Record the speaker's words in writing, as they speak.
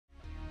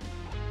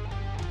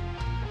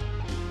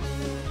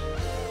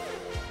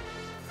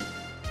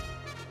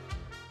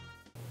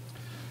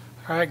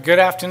All right, good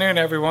afternoon,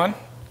 everyone.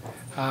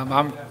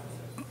 I'm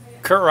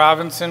Kurt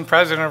Robinson,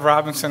 president of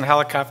Robinson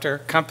Helicopter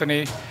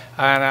Company,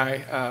 and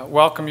I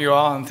welcome you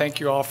all and thank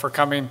you all for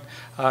coming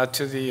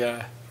to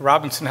the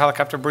Robinson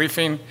Helicopter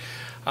briefing.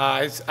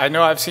 I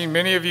know I've seen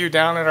many of you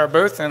down at our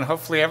booth, and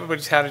hopefully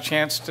everybody's had a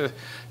chance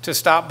to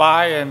stop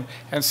by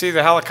and see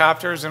the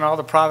helicopters and all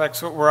the products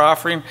that we're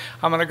offering.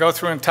 I'm going to go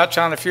through and touch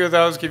on a few of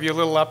those, give you a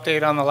little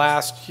update on the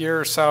last year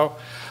or so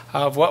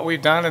of what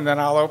we've done, and then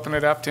I'll open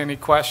it up to any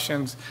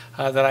questions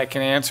that I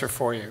can answer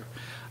for you.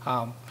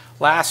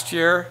 Last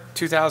year,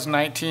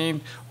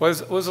 2019, was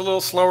a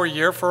little slower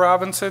year for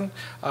Robinson.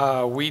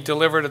 We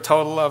delivered a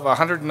total of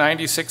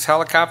 196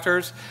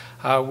 helicopters,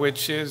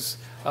 which is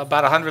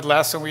about 100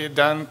 less than we had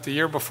done the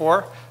year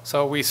before.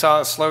 So we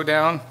saw a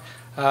slowdown.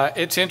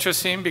 It's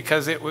interesting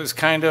because it was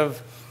kind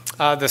of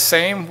the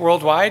same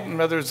worldwide. In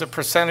other words, the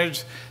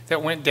percentage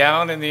that went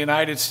down in the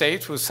United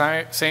States was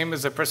same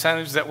as the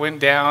percentage that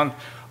went down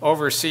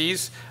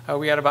overseas.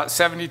 We had about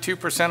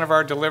 72% of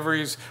our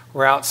deliveries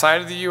were outside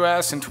of the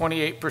U.S. and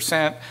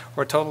 28%,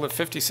 or a total of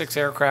 56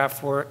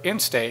 aircraft, were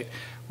in-state,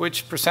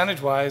 which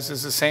percentage-wise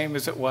is the same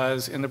as it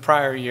was in the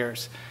prior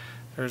years.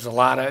 There's a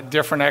lot of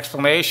different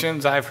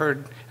explanations. I've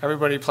heard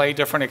everybody play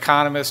different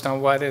economists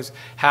on what is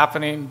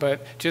happening,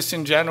 but just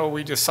in general,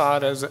 we just saw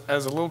it as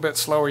a little bit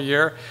slower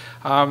year.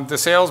 The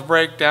sales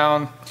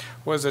breakdown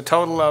was a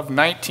total of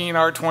 19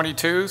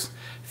 R-22s,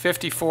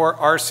 54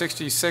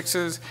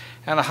 R-66s,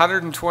 and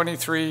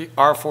 123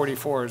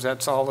 R-44s.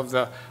 That's all of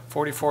the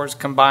 44s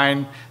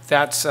combined.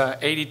 That's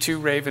 82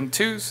 Raven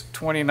 2s,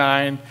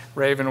 29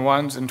 Raven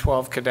 1s, and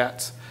 12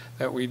 cadets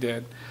that we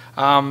did.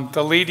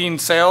 The leading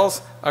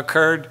sales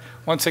occurred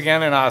once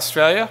again in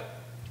Australia,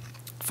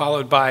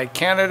 followed by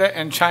Canada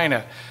and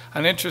China.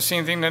 An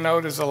interesting thing to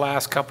note is the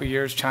last couple of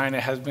years, China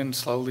has been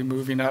slowly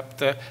moving up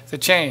the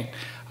chain,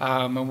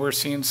 and we're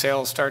seeing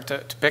sales start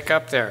to pick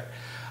up there.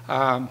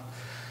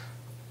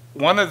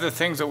 One of the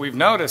things that we've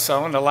noticed,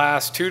 though, in the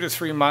last 2 to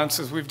 3 months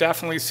is we've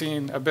definitely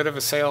seen a bit of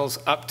a sales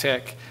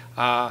uptick.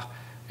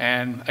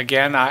 And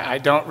again, I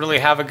don't really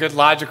have a good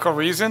logical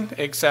reason,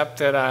 except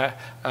that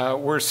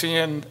we're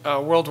seeing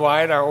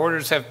worldwide our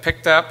orders have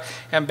picked up.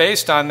 And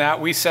based on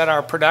that, we set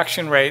our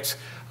production rates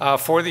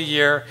for the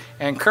year.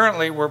 And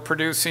currently, we're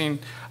producing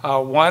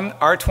 1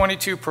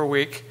 R-22 per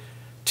week,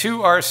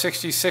 2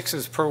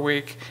 R-66s per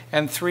week,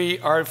 and 3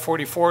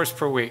 R-44s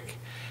per week.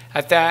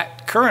 At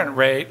that current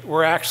rate,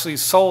 we're actually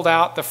sold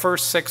out the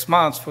first 6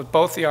 months with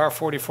both the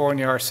R-44 and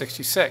the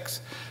R-66,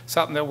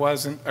 something that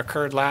wasn't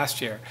occurred last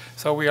year.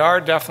 So we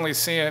are definitely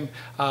seeing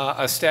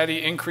a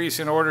steady increase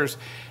in orders,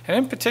 and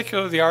in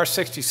particular the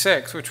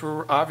R-66, which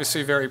we're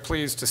obviously very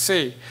pleased to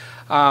see.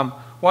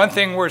 One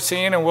thing we're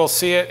seeing, and we'll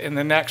see it in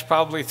the next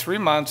probably 3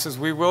 months, is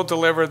we will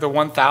deliver the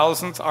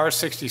 1,000th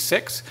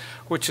R-66,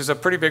 which is a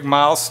pretty big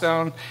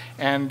milestone,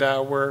 and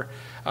we're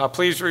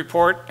pleased to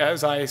report,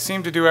 as I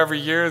seem to do every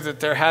year, that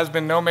there has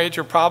been no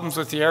major problems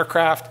with the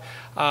aircraft.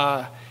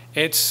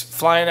 It's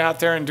flying out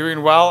there and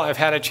doing well. I've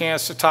had a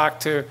chance to talk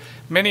to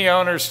many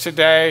owners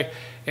today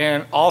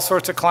in all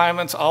sorts of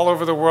climates all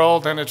over the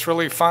world, and it's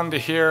really fun to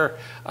hear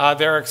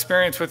their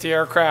experience with the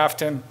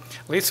aircraft. And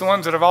at least the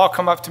ones that have all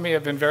come up to me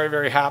have been very,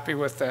 very happy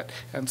with it.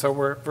 And so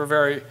we're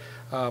very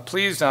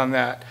pleased on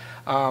that.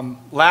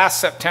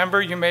 Last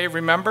September, you may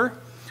remember,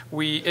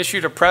 we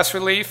issued a press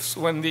release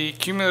when the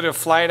cumulative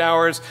flight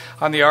hours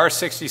on the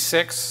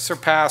R-66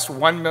 surpassed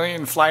 1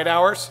 million flight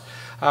hours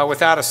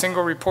without a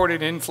single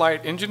reported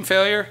in-flight engine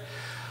failure.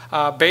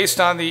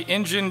 Based on the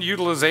engine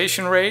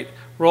utilization rate,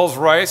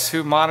 Rolls-Royce,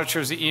 who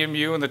monitors the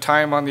EMU and the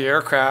time on the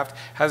aircraft,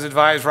 has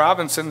advised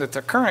Robinson that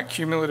the current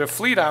cumulative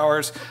fleet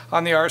hours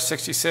on the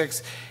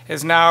R-66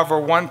 is now over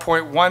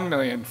 1.1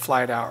 million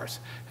flight hours.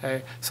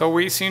 Okay? So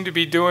we seem to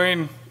be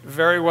doing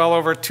very well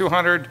over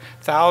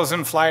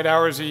 200,000 flight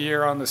hours a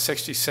year on the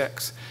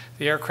 66.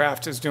 The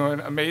aircraft is doing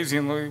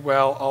amazingly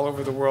well all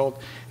over the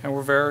world, and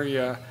we're very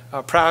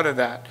proud of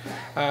that.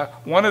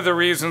 One of the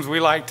reasons we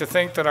like to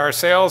think that our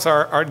sales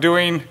are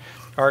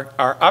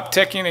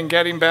upticking and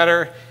getting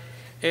better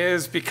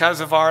is because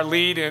of our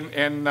lead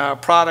in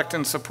product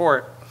and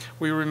support.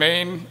 We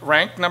remain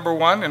ranked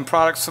 #1 in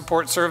product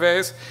support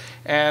surveys,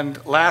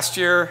 and last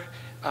year,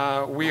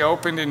 we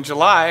opened in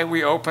July,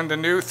 we opened a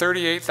new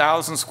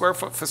 38,000 square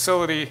foot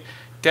facility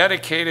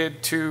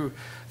dedicated to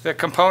the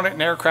component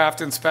and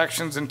aircraft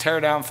inspections and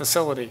teardown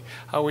facility,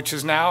 which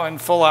is now in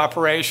full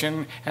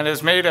operation and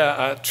has made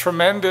a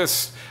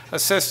tremendous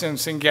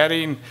assistance in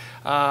getting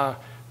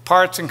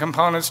parts and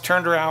components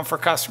turned around for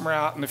customer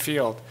out in the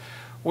field.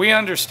 We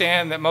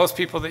understand that most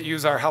people that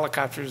use our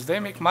helicopters, they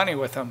make money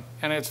with them,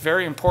 and it's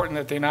very important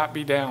that they not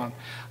be down.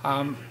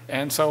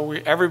 And so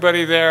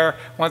everybody there,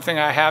 one thing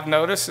I have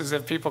noticed is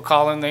if people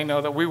call in, they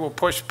know that we will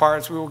push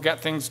parts, we will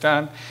get things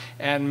done,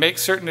 and make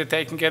certain that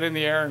they can get in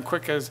the air as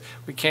quick as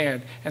we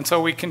can. And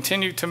so we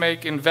continue to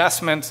make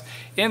investments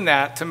in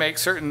that to make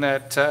certain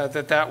that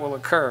that will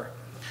occur.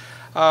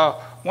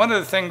 One of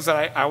the things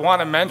that I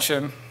want to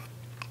mention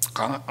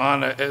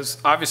is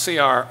obviously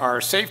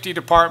our safety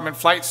department,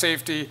 flight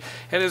safety.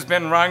 It has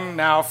been run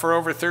now for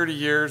over 30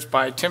 years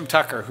by Tim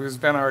Tucker, who's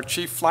been our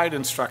chief flight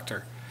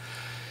instructor.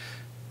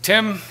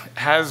 Tim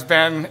has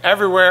been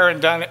everywhere and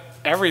done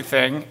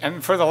everything,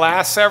 and for the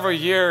last several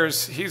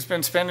years, he's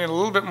been spending a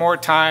little bit more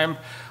time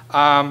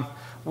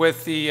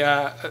with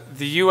the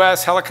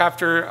U.S.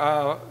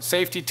 helicopter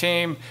safety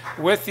team,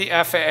 with the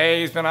FAA.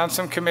 He's been on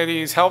some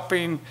committees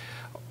helping,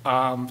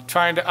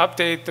 trying to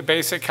update the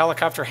basic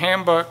helicopter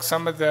handbook,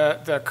 some of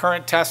the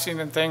current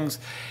testing and things,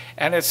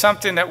 and it's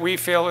something that we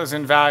feel is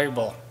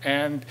invaluable.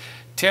 And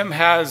Tim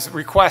has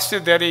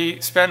requested that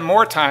he spend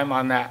more time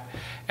on that.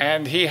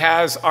 And he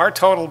has our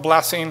total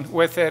blessing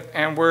with it,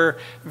 and we're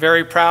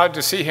very proud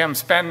to see him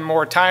spend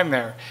more time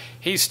there.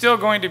 He's still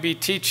going to be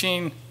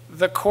teaching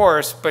the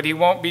course, but he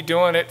won't be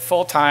doing it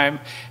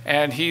full-time,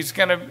 and he's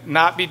going to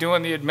not be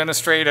doing the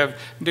administrative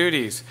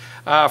duties.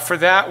 For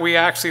that, we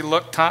actually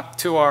looked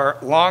to our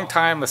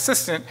longtime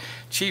assistant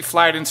chief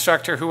flight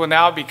instructor, who will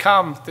now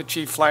become the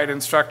chief flight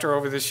instructor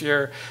over this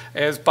year,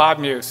 is Bob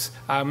Muse.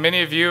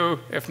 Many of you,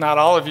 if not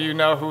all of you,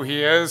 know who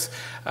he is.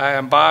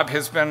 And Bob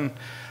has been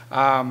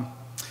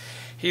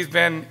he's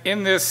been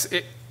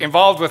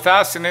involved with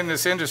us and in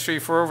this industry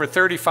for over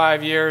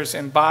 35 years,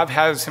 and Bob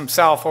has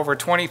himself over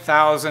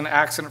 20,000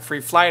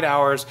 accident-free flight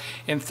hours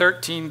in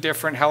 13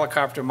 different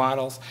helicopter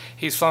models.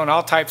 He's flown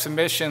all types of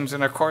missions,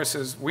 and of course,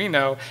 as we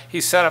know,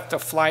 he's set up the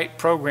flight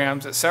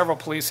programs at several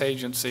police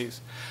agencies.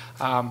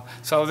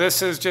 So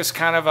this is just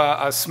kind of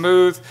a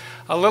smooth,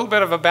 a little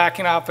bit of a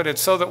backing up, but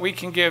it's so that we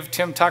can give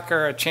Tim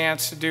Tucker a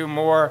chance to do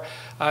more,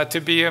 to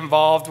be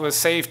involved with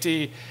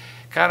safety,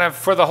 kind of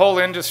for the whole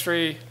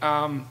industry,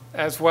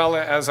 as well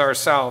as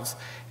ourselves.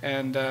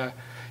 And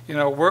you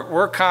know,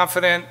 we're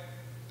confident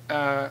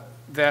that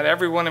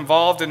everyone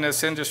involved in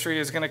this industry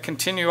is going to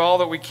continue all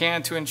that we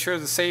can to ensure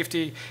the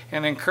safety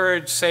and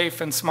encourage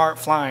safe and smart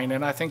flying.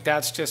 And I think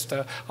that's just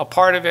a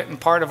part of it and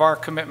part of our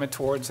commitment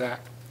towards that.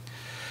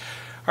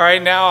 All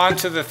right, now on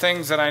to the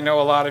things that I know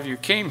a lot of you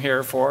came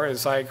here for,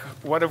 is like,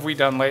 what have we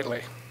done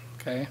lately?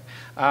 Okay,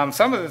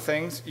 some of the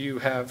things you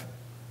have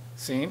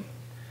seen.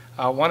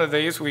 One of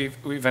these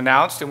we've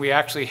announced, and we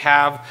actually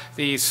have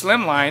the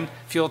slimline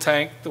fuel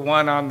tank, the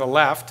one on the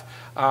left,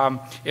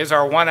 is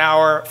our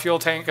 1-hour fuel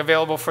tank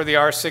available for the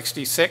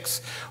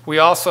R66. We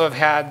also have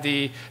had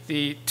the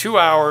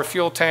 2-hour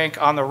fuel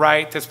tank on the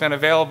right that's been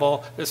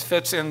available. This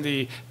fits in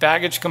the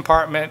baggage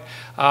compartment.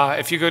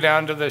 If you go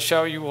down to the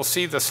show, you will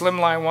see the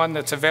slimline one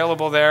that's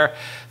available there.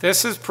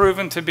 This has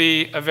proven to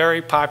be a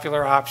very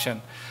popular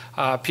option.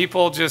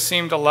 People just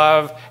seem to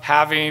love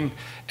having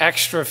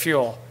extra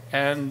fuel.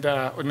 And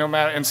no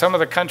matter, in some of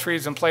the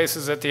countries and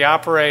places that they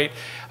operate,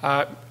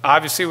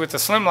 obviously with the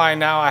slimline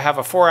now, I have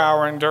a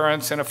 4-hour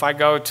endurance, and if I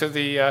go to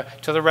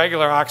the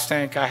regular ox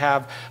tank, I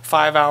have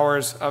 5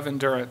 hours of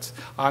endurance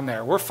on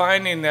there. We're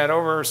finding that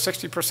over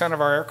 60% of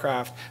our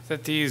aircraft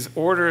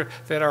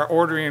that are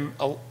ordering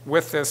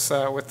with this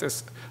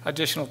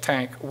additional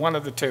tank, one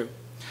of the two,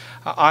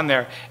 on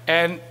there.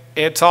 And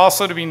it's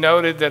also to be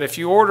noted that if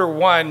you order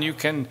one, you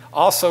can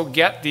also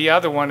get the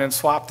other one and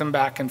swap them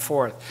back and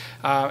forth.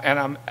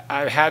 And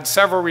I've had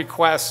several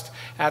requests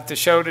at the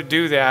show to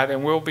do that,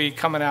 and we'll be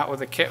coming out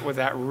with a kit with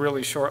that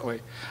really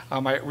shortly.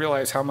 I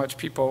realize how much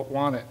people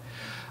want it.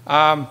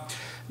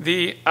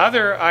 The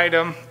other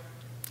item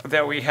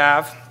that we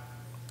have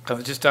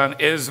just done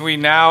is we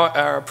now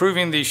are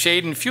approving the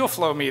shade and fuel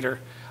flow meter,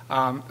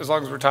 as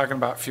long as we're talking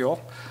about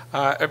fuel.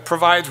 It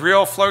provides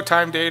real flow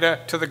time data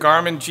to the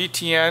Garmin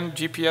GTN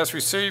GPS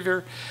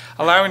receiver,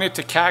 allowing it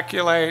to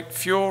calculate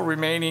fuel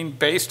remaining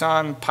based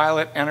on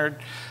pilot entered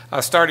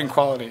starting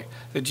quality.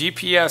 The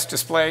GPS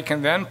display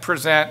can then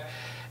present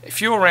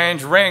fuel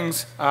range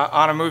rings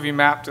on a moving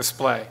map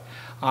display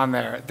on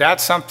there.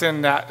 That's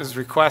something that is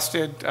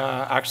requested.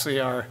 Actually,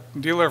 our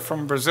dealer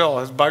from Brazil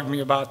has bugged me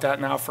about that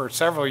now for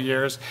several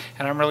years,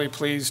 and I'm really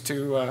pleased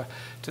to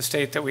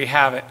state that we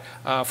have it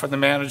for the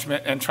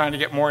management and trying to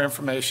get more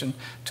information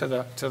to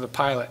the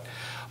pilot.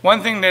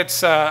 One thing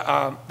that's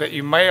that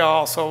you may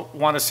also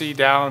want to see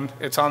down,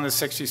 it's on the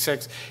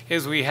 66,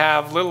 is we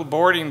have little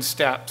boarding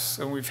steps,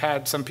 and we've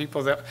had some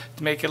people that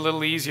make it a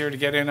little easier to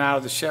get in and out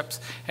of the ships,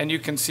 and you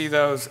can see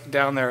those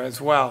down there as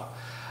well.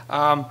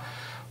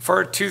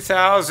 For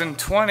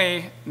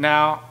 2020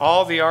 now,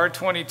 all the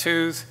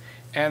R22s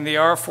and the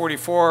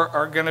R44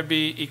 are going to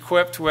be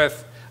equipped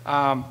with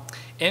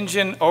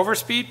engine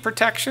overspeed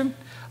protection.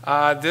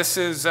 This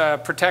is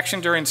protection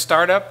during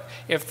startup.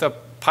 If the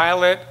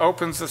pilot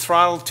opens the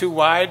throttle too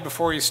wide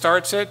before he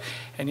starts it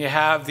and you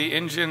have the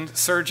engine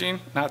surging,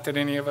 not that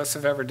any of us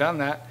have ever done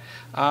that,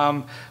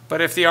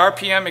 but if the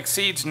RPM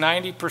exceeds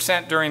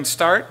 90% during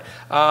start,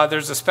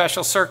 there's a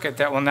special circuit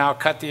that will now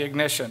cut the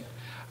ignition.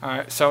 All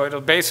right, so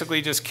it'll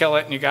basically just kill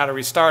it and you got to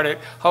restart it.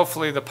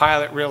 Hopefully the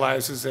pilot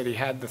realizes that he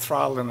had the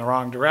throttle in the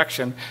wrong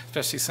direction,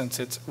 especially since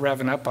it's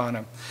revving up on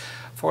him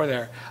for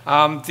there.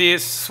 The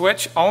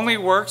switch only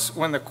works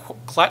when the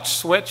clutch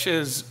switch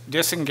is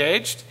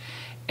disengaged,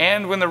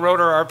 and when the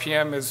rotor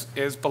RPM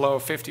is below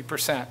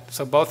 50%.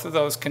 So both of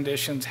those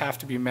conditions have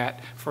to be met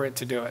for it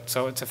to do it.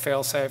 So it's a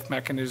fail-safe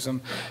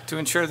mechanism to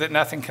ensure that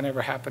nothing can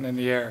ever happen in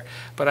the air.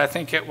 But I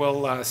think it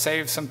will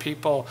save some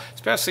people,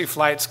 especially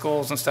flight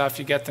schools and stuff.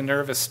 You get the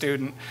nervous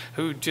student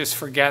who just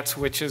forgets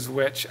which is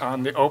which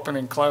on the open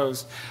and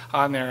closed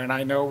on there, and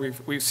I know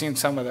we've seen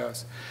some of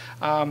those.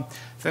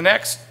 The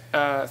next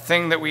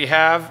thing that we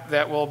have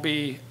that will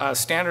be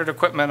standard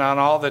equipment on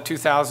all the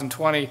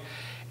 2020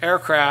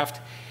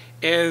 aircraft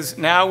is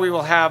now we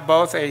will have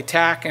both a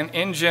TAC and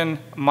engine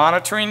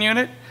monitoring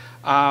unit.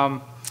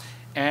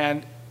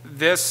 And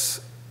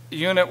this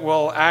unit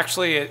will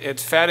actually,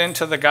 it's fed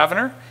into the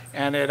governor,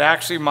 and it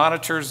actually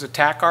monitors the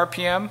TAC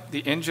RPM,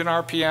 the engine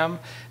RPM,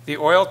 the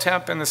oil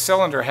temp, and the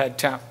cylinder head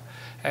temp.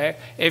 Okay?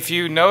 If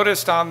you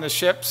noticed on the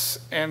ships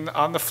and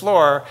on the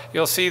floor,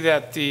 you'll see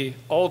that the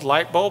old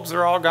light bulbs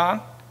are all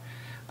gone.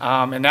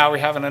 And now we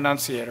have an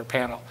annunciator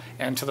panel.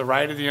 And to the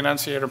right of the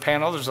annunciator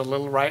panel, there's a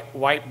little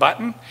white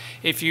button.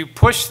 If you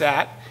push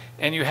that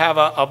and you have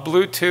a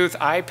Bluetooth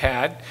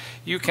iPad,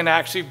 you can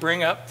actually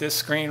bring up this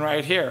screen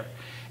right here.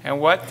 And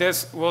what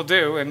this will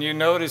do, and you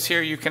notice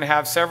here you can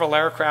have several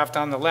aircraft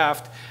on the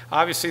left.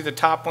 Obviously the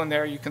top one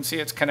there, you can see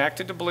it's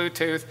connected to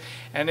Bluetooth,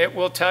 and it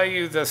will tell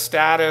you the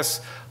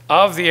status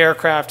of the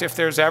aircraft, if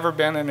there's ever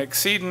been an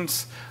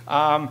exceedance,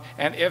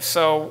 and if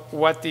so,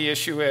 what the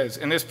issue is.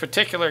 In this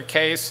particular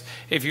case,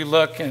 if you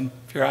look, and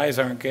if your eyes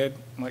aren't good,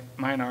 like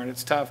mine aren't,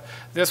 it's tough.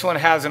 This one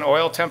has an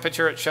oil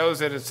temperature. It shows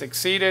that it's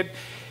exceeded.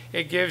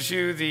 It gives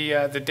you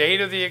the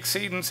date of the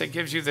exceedance. It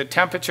gives you the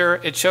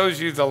temperature. It shows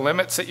you the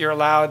limits that you're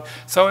allowed.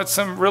 So it's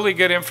some really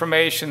good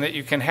information that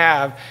you can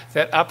have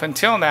that up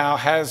until now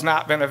has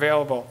not been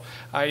available.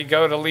 You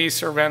go to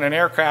lease or rent an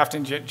aircraft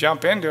and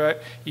jump into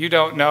it, you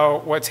don't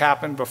know what's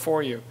happened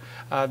before you.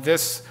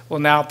 This will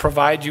now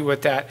provide you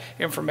with that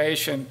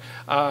information,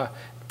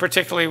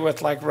 particularly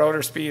with like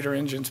rotor speed or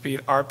engine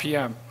speed,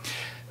 RPM.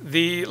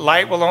 The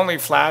light will only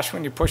flash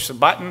when you push the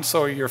button,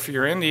 so if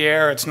you're in the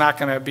air, it's not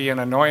going to be an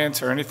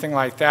annoyance or anything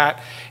like that.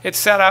 It's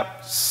set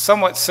up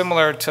somewhat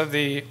similar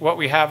to what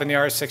we have in the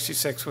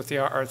R66 with the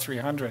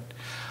R300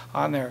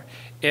 on there.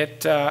 It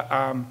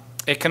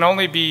can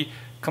only be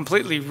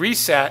completely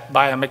reset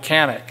by a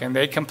mechanic, and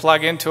they can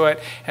plug into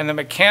it, and the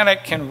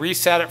mechanic can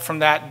reset it from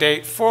that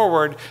date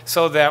forward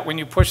so that when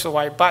you push the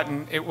white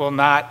button, it will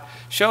not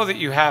show that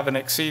you have an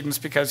exceedance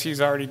because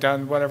he's already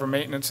done whatever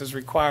maintenance is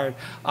required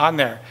on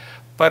there.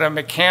 But a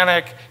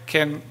mechanic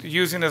can,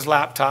 using his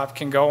laptop,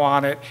 can go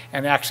on it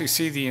and actually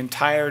see the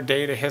entire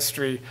data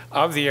history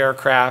of the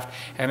aircraft,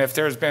 and if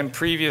there's been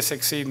previous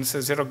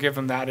exceedances, it'll give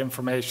him that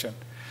information.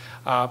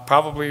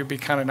 Probably would be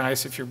kind of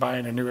nice if you're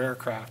buying a new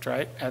aircraft,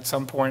 right, at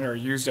some point, or a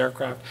used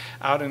aircraft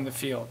out in the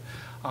field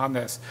on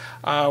this.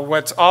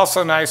 What's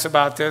also nice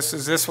about this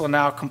is this will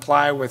now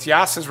comply with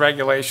EASA's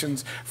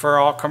regulations for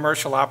all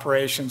commercial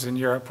operations in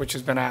Europe, which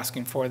has been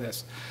asking for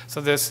this.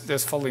 So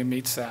this fully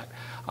meets that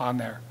on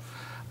there.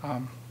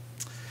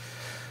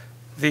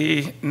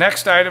 The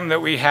next item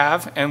that we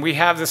have, and we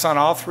have this on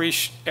all three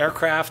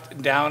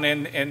aircraft down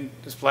in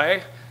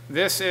display,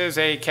 this is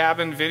a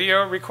cabin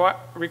video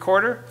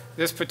recorder.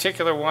 This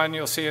particular one,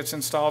 you'll see it's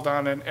installed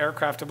on an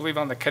aircraft, I believe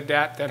on the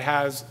Cadet, that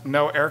has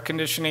no air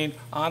conditioning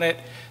on it.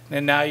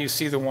 And now you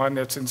see the one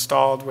that's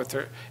installed with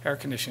the air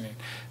conditioning.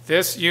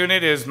 This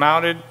unit is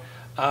mounted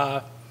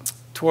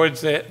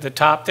towards the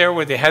top there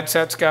where the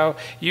headsets go.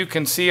 You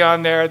can see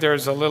on there,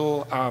 there's a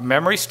little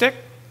memory stick.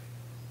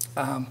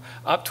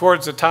 Up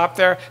towards the top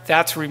there,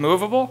 that's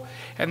removable.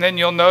 And then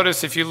you'll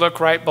notice if you look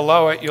right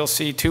below it, you'll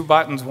see two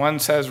buttons. One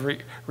says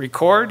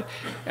record,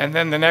 and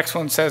then the next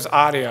one says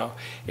audio.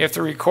 If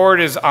the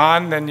record is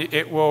on, then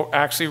it will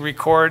actually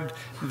record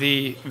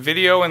the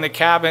video in the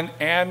cabin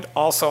and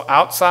also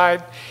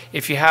outside.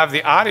 If you have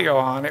the audio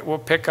on, it will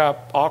pick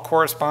up all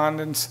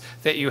correspondence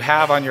that you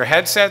have on your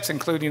headsets,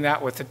 including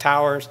that with the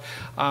towers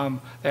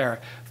there.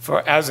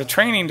 As a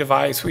training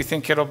device, we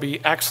think it'll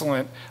be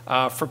excellent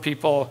for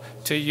people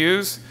to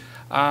use.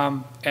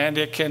 And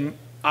it can,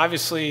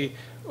 obviously,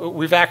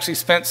 we've actually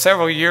spent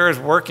several years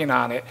working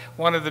on it.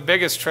 One of the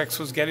biggest tricks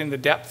was getting the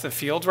depth of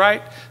field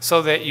right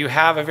so that you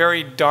have a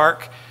very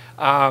dark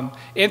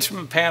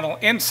instrument panel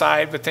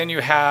inside, but then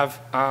you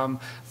have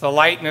the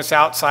lightness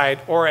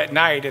outside, or at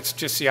night it's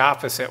just the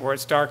opposite, where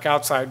it's dark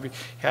outside, we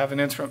have an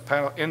instrument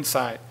panel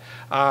inside.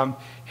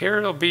 Here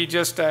it'll be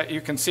just,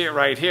 you can see it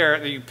right here,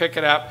 that you pick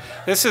it up.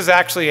 This is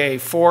actually a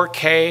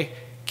 4K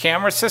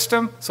camera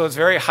system, so it's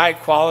very high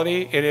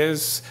quality. It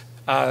is,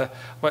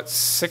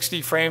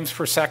 60 frames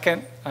per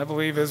second, I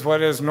believe is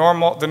what is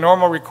normal, the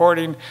normal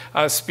recording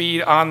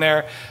speed on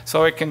there.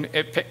 So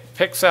it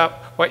picks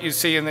up what you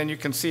see, and then you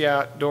can see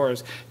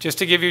outdoors. Just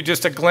to give you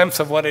just a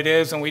glimpse of what it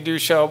is, and we do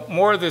show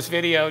more of this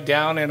video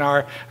down in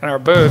our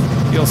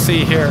booth, you'll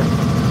see here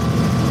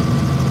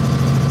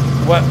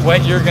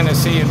what you're going to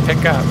see and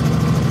pick up.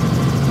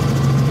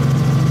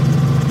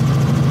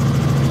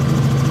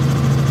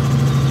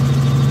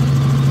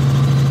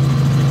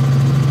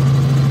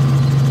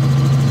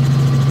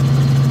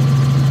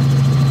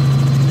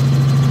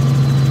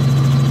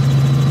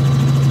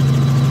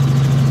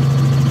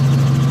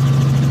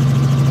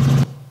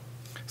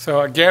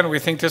 So again, we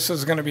think this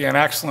is going to be an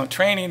excellent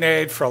training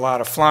aid for a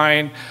lot of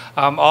flying.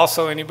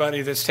 Also,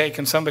 anybody that's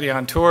taken somebody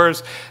on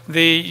tours,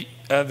 the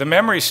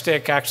memory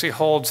stick actually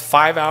holds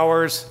 5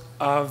 hours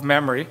of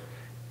memory,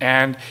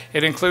 and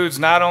it includes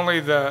not only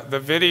the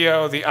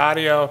video, the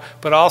audio,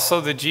 but also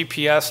the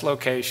GPS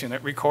location.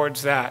 It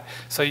records that,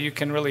 so you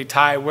can really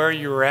tie where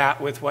you're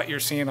at with what you're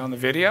seeing on the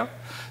video.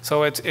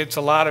 So it's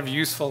a lot of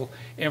useful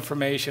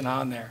information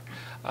on there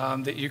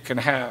that you can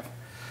have.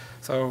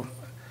 So.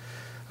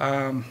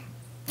 I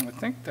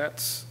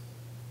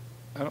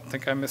don't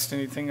think I missed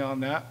anything on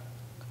that.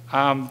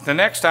 The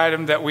next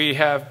item that we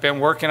have been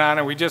working on,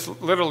 and we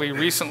just literally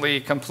recently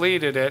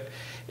completed it,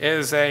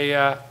 is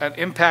an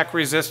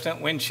impact-resistant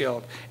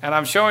windshield. And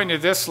I'm showing you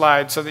this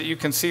slide so that you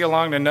can see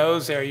along the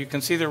nose there, you can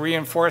see the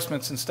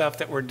reinforcements and stuff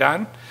that were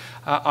done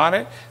on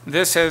it.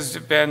 This has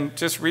been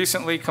just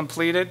recently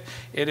completed.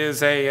 It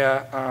is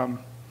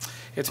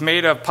it's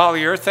made of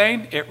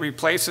polyurethane. It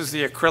replaces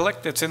the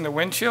acrylic that's in the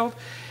windshield.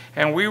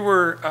 And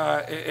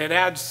it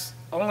adds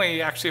only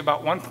actually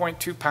about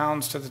 1.2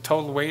 pounds to the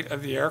total weight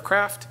of the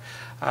aircraft.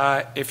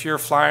 If you're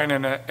flying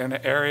in an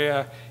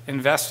area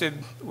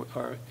infested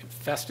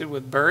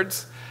with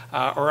birds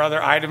or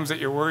other items that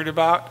you're worried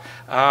about,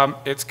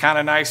 it's kind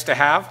of nice to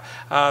have.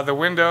 The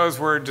windows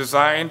were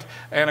designed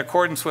in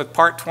accordance with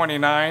Part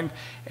 29,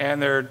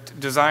 and they're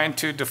designed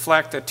to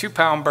deflect a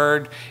 2-pound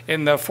bird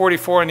in the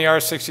 44 in the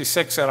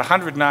R66 at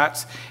 100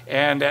 knots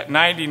and at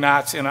 90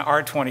 knots in an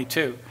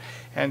R22.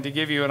 And to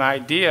give you an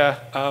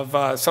idea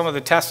of some of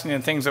the testing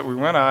and things that we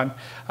went on,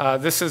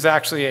 this is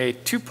actually a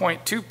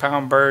 2.2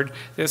 pound bird.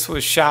 This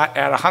was shot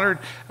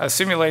at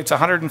simulates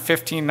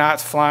 115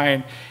 knots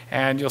flying,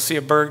 and you'll see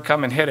a bird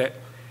come and hit it.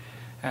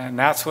 And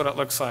that's what it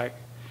looks like.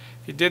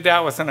 If you did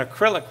that with an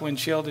acrylic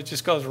windshield, it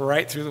just goes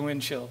right through the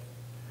windshield.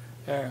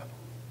 There.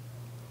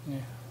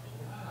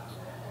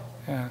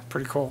 Yeah,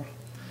 pretty cool.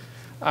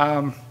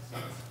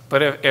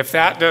 But if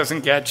that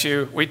doesn't get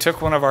you, we took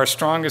one of our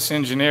strongest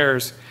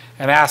engineers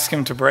and asked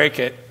him to break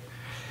it.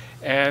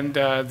 And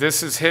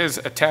this is his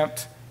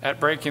attempt at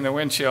breaking the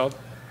windshield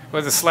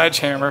with a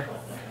sledgehammer.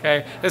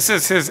 Okay, this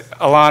is his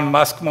Elon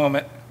Musk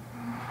moment.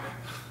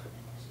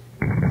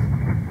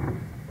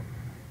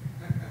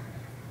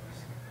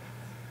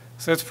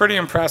 So it's pretty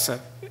impressive.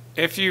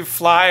 If you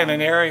fly in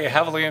an area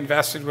heavily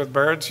invested with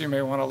birds, you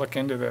may want to look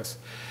into this.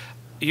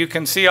 You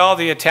can see all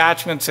the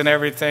attachments and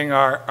everything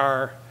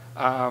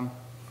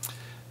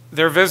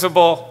they're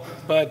visible,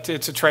 but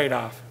it's a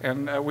trade-off,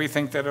 and we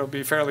think that it'll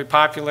be fairly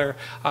popular.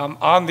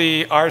 On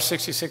the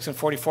R66 and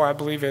 44, I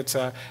believe it's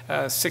a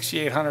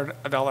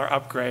 $6,800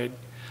 upgrade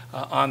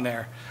on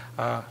there.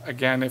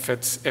 Again, if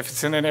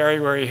it's in an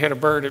area where you hit a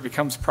bird, it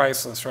becomes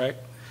priceless, right?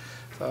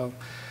 So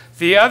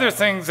the other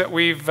things that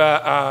we've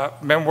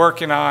been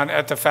working on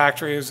at the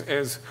factory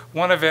is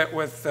one of it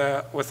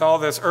with all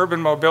this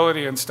urban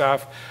mobility and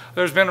stuff.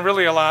 There's been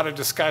really a lot of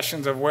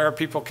discussions of where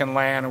people can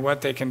land and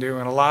what they can do,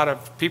 and a lot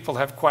of people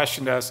have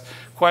questioned us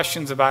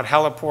questions about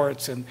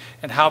heliports and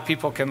how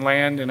people can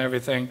land and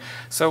everything.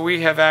 So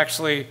we have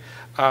actually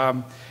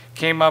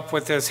came up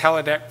with this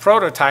helideck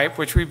prototype,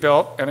 which we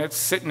built, and it's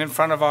sitting in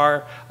front of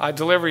our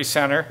delivery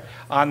center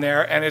on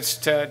there, and it's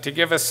to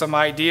give us some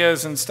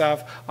ideas and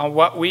stuff on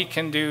what we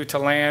can do to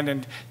land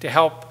and to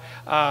help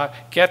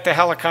get the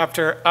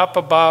helicopter up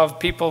above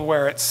people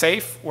where it's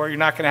safe, where you're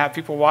not going to have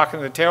people walking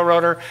the tail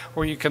rotor,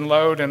 where you can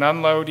load and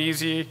unload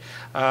easy.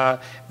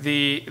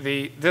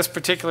 This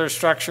particular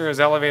structure is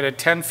elevated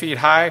 10 feet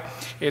high.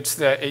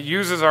 It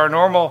uses our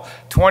normal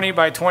 20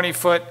 by 20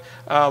 foot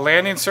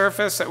landing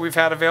surface that we've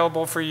had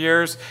available for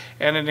years,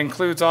 and it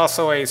includes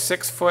also a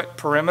 6-foot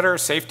perimeter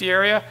safety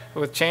area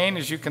with chain,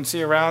 as you can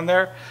see around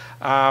there.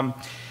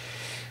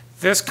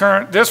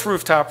 This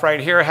rooftop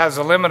right here has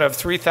a limit of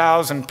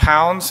 3,000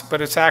 pounds,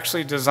 but it's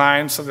actually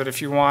designed so that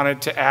if you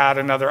wanted to add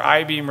another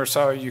I-beam or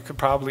so, you could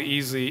probably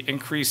easily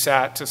increase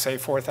that to say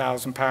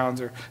 4,000 pounds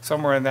or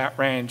somewhere in that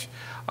range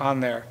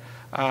on there.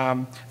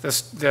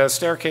 The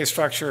staircase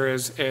structure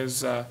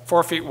is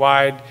 4 feet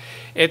wide.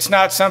 It's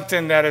not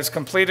something that is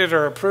completed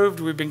or approved.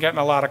 We've been getting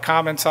a lot of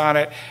comments on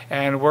it,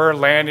 and we're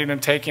landing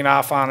and taking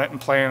off on it and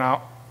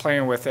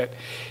playing with it.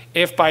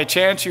 If by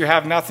chance you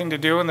have nothing to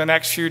do in the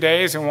next few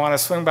days and want to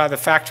swing by the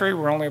factory,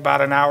 we're only about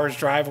an hour's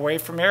drive away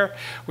from here.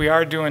 We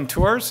are doing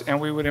tours,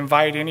 and we would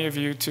invite any of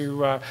you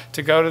to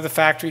go to the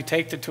factory,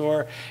 take the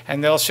tour,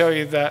 and they'll show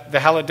you the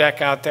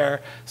helideck out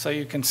there so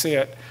you can see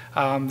it.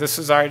 This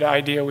is our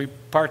idea. We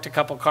parked a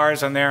couple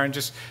cars on there and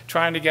just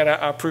trying to get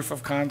a proof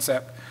of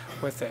concept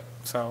with it.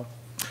 So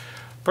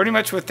pretty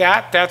much with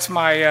that, that's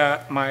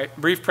my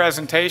brief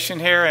presentation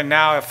here, and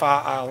now if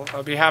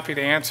I'll be happy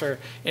to answer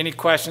any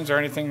questions or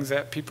anything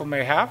that people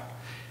may have.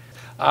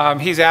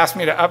 He's asked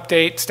me to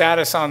update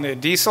status on the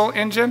diesel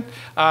engine.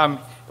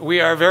 We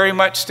are very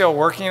much still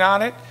working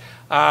on it.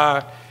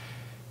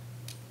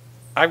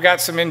 I've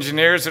got some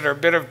engineers that are a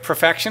bit of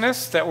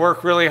perfectionists that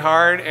work really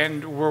hard,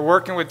 and we're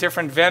working with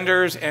different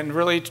vendors, and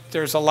really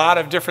there's a lot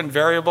of different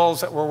variables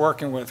that we're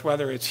working with,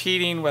 whether it's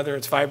heating, whether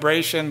it's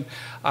vibration.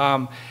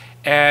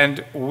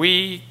 And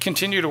we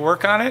continue to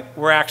work on it.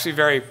 We're actually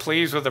very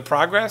pleased with the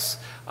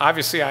progress.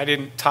 Obviously, I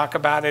didn't talk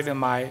about it in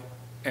my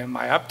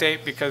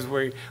update because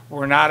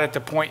we're not at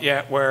the point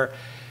yet where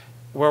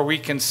we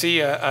can see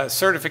a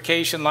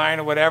certification line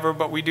or whatever,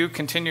 but we do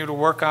continue to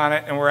work on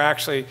it, and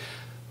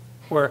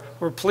we're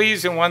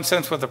pleased in one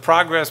sense with the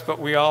progress, but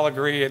we all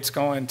agree it's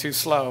going too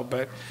slow.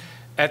 But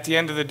at the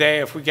end of the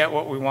day, if we get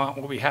what we want,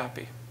 we'll be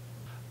happy.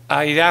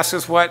 He'd asked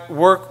us what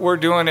work we're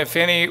doing, if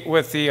any,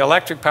 with the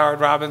electric-powered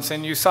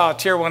Robinson. You saw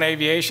Tier 1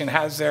 Aviation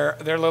has their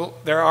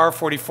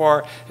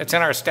R44. It's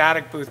in our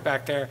static booth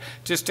back there,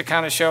 just to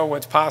kind of show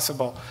what's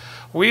possible.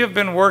 We have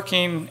been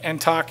working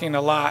and talking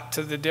a lot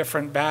to the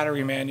different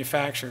battery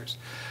manufacturers.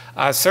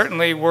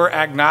 Certainly, we're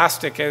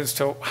agnostic as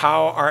to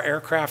how our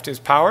aircraft is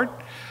powered.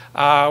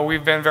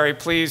 We've been very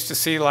pleased to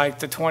see, like,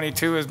 the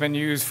 22 has been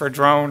used for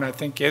drone. I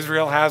think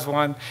Israel has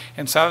one,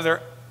 and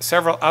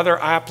several other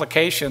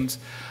applications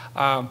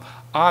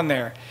on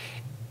there.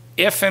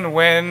 If and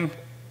when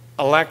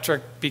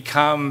electric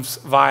becomes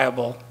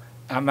viable,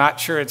 I'm not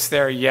sure it's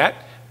there yet,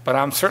 but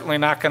I'm certainly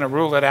not going to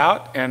rule it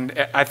out.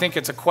 And I think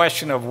it's a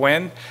question of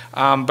when,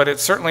 but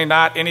it's certainly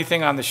not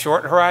anything on the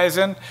short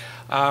horizon.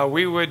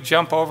 We would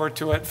jump over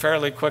to it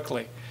fairly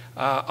quickly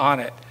on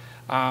it.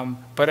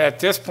 But at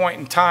this point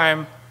in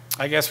time,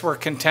 I guess we're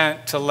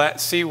content to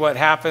see what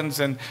happens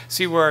and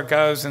see where it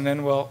goes, and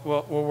then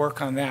we'll work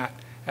on that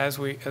as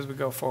we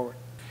go forward.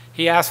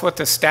 He asked what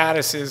the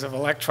status is of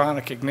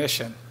electronic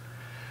ignition.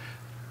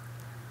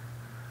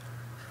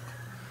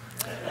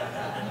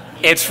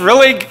 It's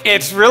really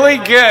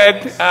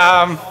good.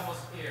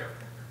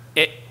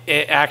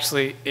 It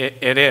actually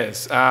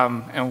is,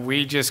 and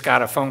we just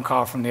got a phone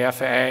call from the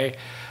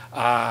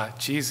FAA,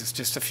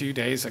 just a few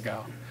days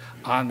ago,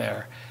 on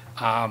there.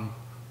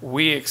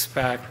 We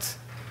expect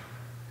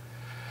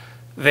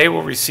they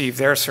will receive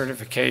their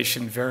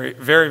certification very,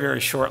 very, very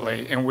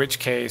shortly, in which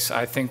case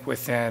I think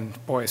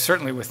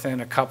certainly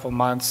within a couple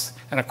months.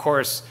 And of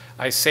course,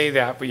 I say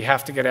that, we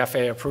have to get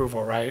FAA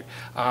approval, right?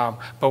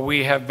 But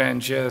we have been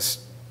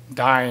just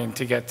dying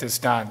to get this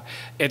done.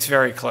 It's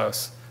very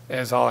close,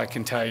 is all I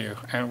can tell you.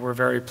 And we're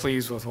very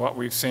pleased with what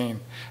we've seen.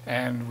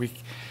 And we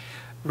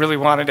really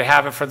wanted to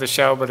have it for the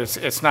show, but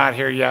it's not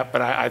here yet.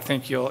 But I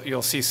think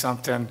you'll see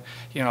something,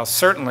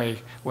 certainly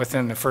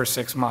within the first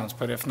 6 months.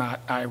 But if not,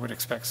 I would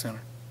expect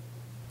sooner.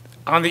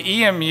 On the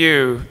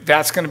EMU,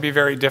 that's going to be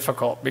very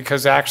difficult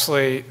because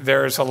actually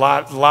there's a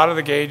lot of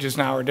the gauges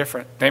now are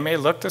different. They may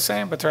look the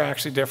same, but they're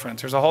actually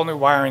different. There's a whole new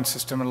wiring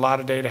system and a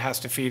lot of data has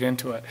to feed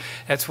into it.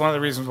 That's one of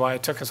the reasons why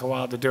it took us a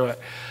while to do it.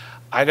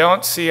 I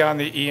don't see on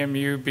the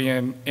EMU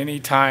being any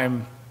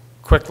time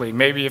quickly,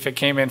 maybe if it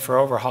came in for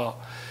overhaul.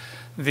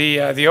 The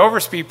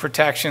overspeed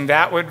protection,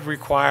 that would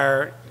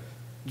require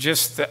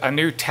just a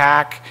new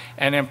tack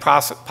and then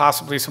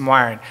possibly some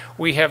wiring.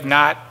 We have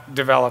not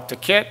developed a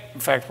kit. In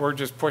fact, we're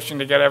just pushing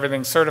to get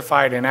everything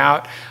certified and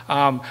out.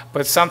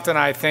 But something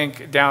I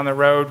think down the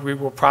road we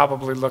will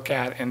probably look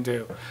at and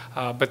do.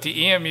 But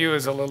the EMU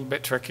is a little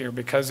bit trickier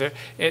because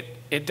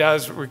it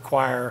does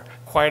require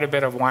quite a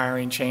bit of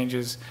wiring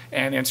changes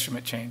and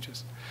instrument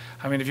changes.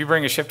 I mean, if you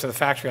bring a ship to the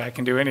factory, I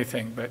can do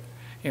anything, but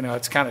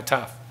it's kind of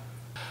tough.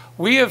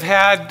 We have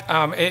had,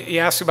 he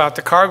asked about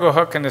the cargo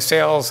hook and the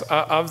sales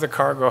of the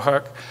cargo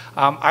hook.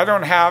 I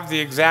don't have the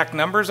exact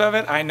numbers of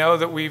it. I know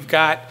that we've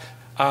got,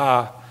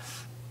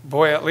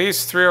 at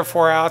least 3 or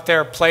 4 out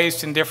there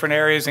placed in different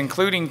areas,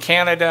 including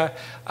Canada,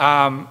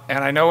 and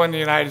I know in the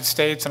United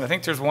States, and I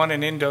think there's one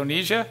in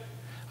Indonesia.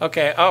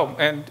 Okay,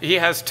 and he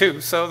has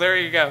 2, so there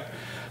you go.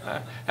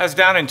 That's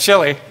down in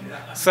Chile.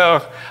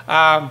 So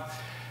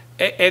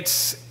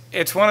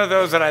it's one of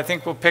those that I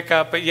think we'll pick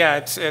up, but yeah,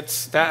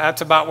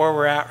 that's about where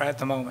we're at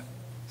the moment.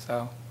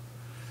 So,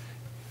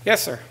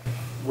 yes, sir.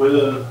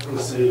 Will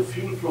the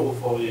fuel flow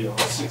for the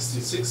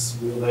 66,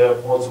 will there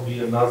also be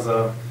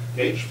another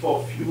gauge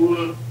for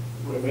fuel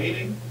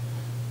remaining,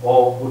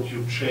 or would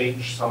you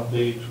change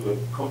someday to a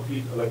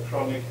complete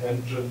electronic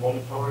engine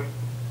monitoring?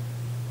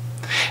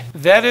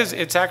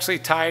 It's actually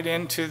tied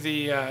into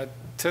the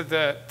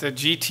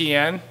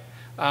GTN.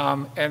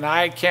 And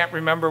I can't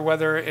remember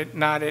whether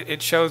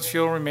it shows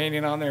fuel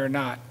remaining on there or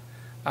not.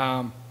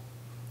 I'll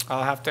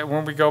have to,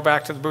 when we go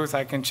back to the booth,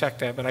 I can check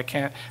that, but I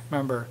can't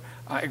remember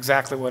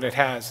exactly what it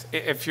has.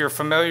 If you're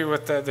familiar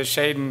with the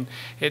shading,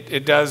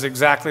 it does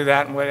exactly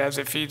that as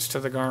it feeds to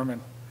the Garmin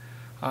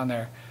on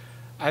there.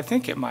 I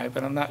think it might,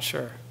 but I'm not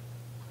sure.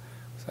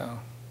 So,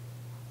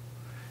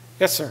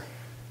 yes, sir.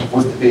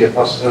 Would there be a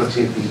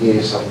possibility of the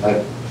years on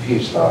the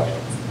fuselage?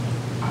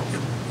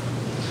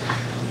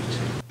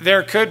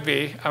 There could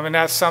be. I mean,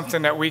 that's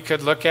something that we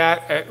could look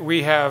at.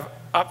 We have,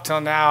 up till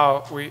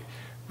now, we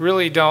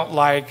really don't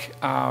like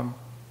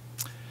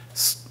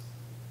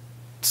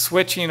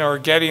switching or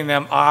getting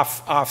them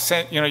off,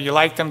 you know, you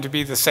like them to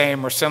be the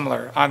same or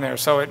similar on there,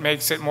 so it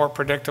makes it more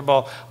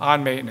predictable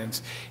on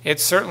maintenance.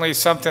 It's certainly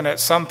something at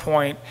some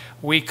point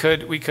we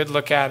could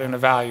look at and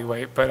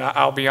evaluate, but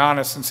I'll be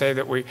honest and say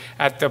that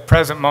at the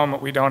present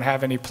moment, we don't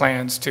have any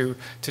plans to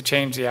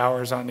change the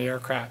hours on the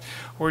aircraft.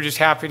 We're just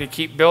happy to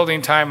keep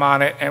building time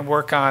on it and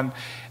work on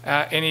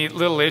any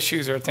little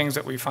issues or things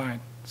that we find.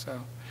 So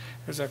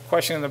there's a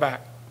question in the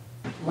back.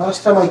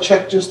 Last time I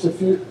checked just a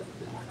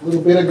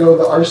little bit ago,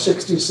 the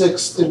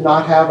R66 did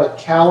not have a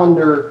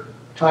calendar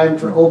time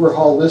for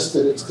overhaul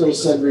listed. It still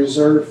said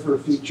reserved for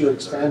future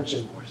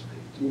expansion.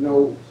 Do you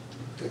know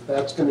if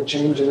that's going to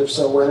change, and if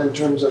so, when, in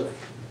terms of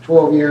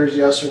 12 years,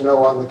 yes or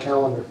no, on the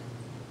calendar?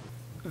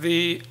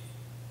 The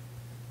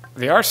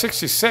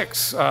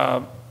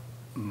R66,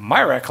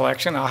 my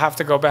recollection, I'll have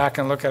to go back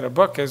and look at a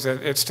book, is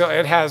that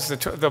it has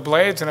the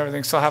blades and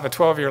everything still have a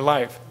 12-year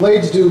life.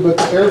 Blades do, but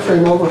the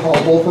airframe overhaul,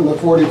 both in the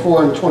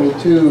 44 and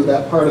 22,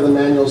 that part of the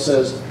manual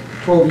says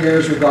 12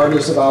 years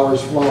regardless of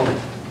hours flown.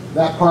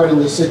 That part in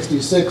the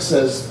 66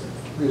 says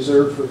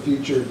reserved for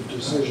future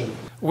decision.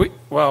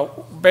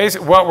 Well,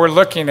 basically what we're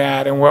looking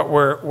at and what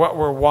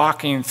we're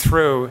walking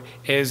through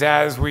is,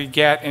 as we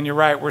get, and you're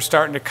right, we're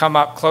starting to come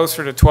up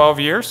closer to 12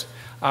 years,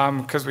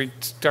 because we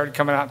started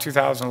coming out in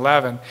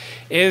 2011,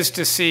 is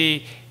to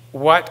see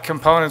what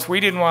components. We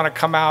didn't want to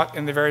come out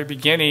in the very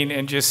beginning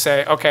and just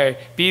say, okay,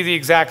 be the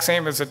exact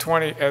same as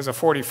a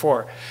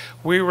 44.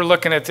 We were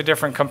looking at the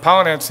different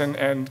components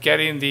and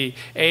getting the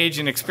age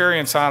and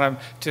experience on them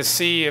to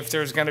see if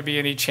there's going to be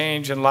any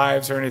change in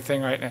lives or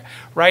anything right now.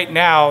 Right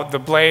now, the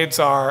blades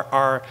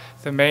are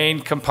the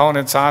main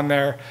components on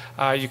there.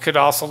 You could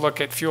also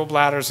look at fuel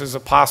bladders as a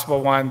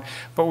possible one,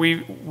 but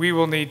we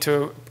will need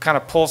to kind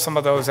of pull some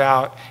of those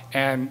out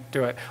and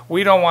do it.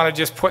 We don't want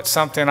to just put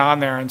something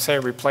on there and say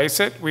replace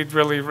it. We'd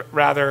really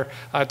rather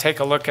take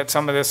a look at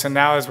some of this, and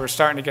now as we're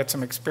starting to get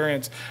some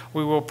experience,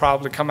 we will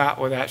probably come out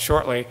with that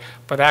shortly.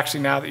 But actually,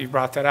 now that you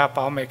brought that up,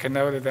 I'll make a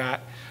note of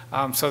that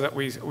so that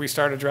we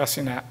start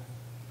addressing that.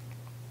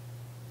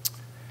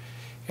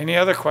 Any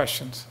other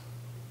questions?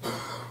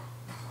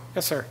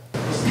 Yes, sir.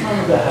 What's the time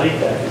of the heli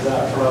deck? Is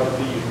that a product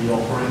that you'd be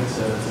offering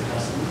to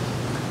customers?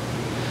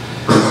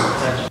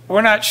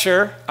 We're not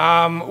sure.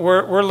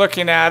 We're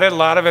looking at it. A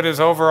lot of it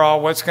is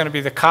overall what's going to be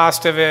the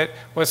cost of it,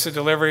 what's the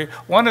delivery.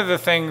 One of the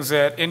things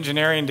that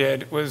engineering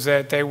did was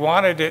that they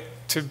wanted it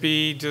to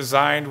be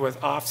designed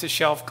with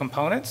off-the-shelf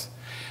components.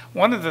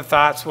 One of the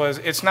thoughts was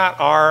it's not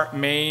our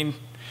main,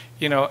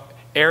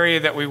 area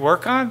that we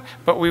work on,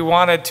 but we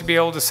wanted to be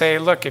able to say,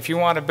 look, if you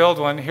want to build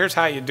one, here's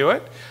how you do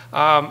it.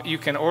 You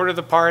can order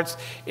the parts.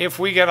 If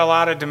we get a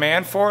lot of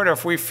demand for it, or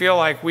if we feel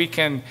like we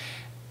can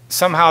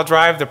somehow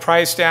drive the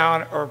price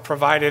down or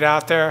provide it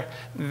out there,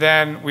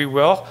 then we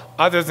will.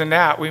 Other than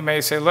that, we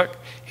may say, look,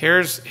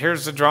 here's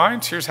the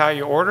drawings, here's how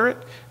you order it.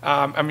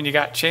 You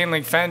got chain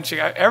link fence,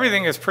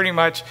 everything is pretty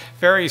much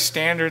very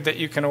standard that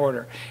you can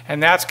order.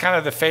 And that's kind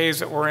of the phase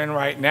that we're in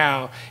right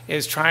now,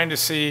 is trying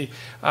to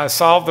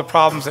solve the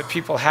problems that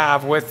people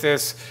have with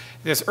this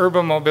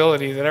urban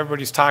mobility that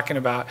everybody's talking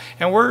about.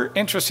 And we're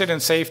interested in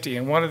safety,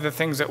 and one of the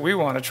things that we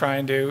want to try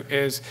and do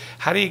is,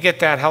 how do you get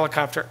that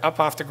helicopter up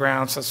off the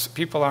ground so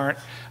people aren't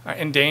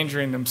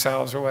endangering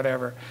themselves or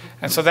whatever.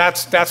 And so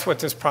that's what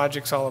this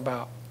project's all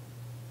about.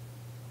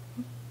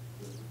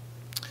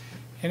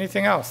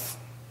 Anything else?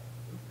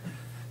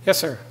 Yes,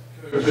 sir.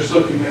 Just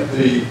looking at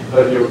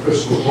your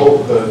crystal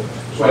ball for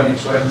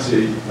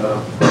 2020,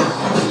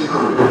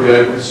 you'll be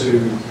able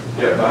to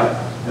get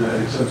back in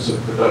terms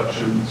of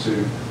production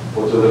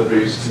or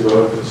deliveries to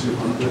over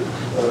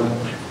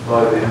 200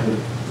 by the end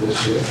of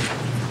this year?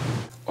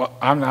 Well,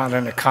 I'm not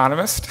an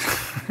economist,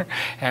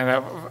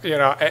 and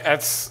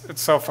it's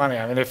so funny.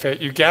 If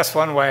you guess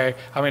one way,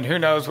 who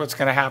knows what's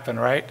going to happen,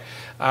 right?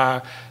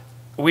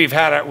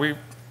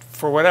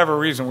 For whatever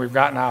reason, we've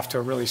gotten off to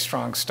a really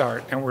strong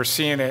start, and we're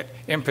seeing it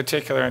in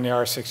particular in the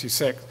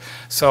R66.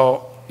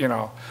 So,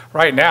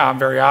 right now I'm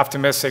very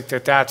optimistic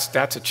that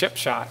that's a chip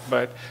shot,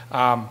 but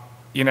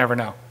you never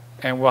know,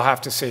 and we'll have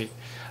to see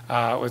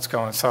what's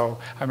going. So,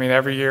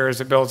 every year as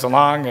it builds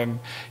along, and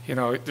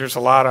there's a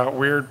lot of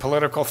weird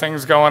political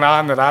things going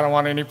on that I don't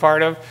want any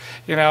part of,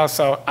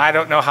 so I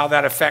don't know how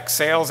that affects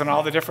sales in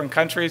all the different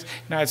countries in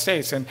the United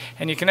States. And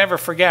you can never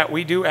forget,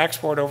 we do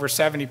export over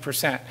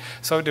 70%.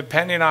 So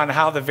depending on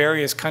how the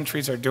various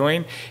countries are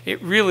doing,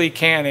 it really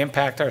can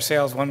impact our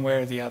sales one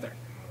way or the other.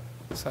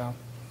 So.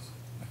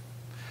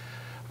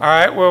 All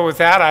right, well, with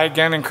that, I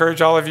again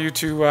encourage all of you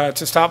to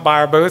stop by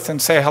our booth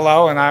and say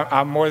hello, and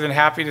I'm more than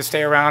happy to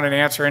stay around and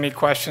answer any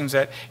questions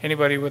that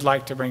anybody would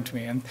like to bring to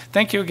me. And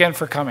thank you again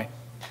for coming.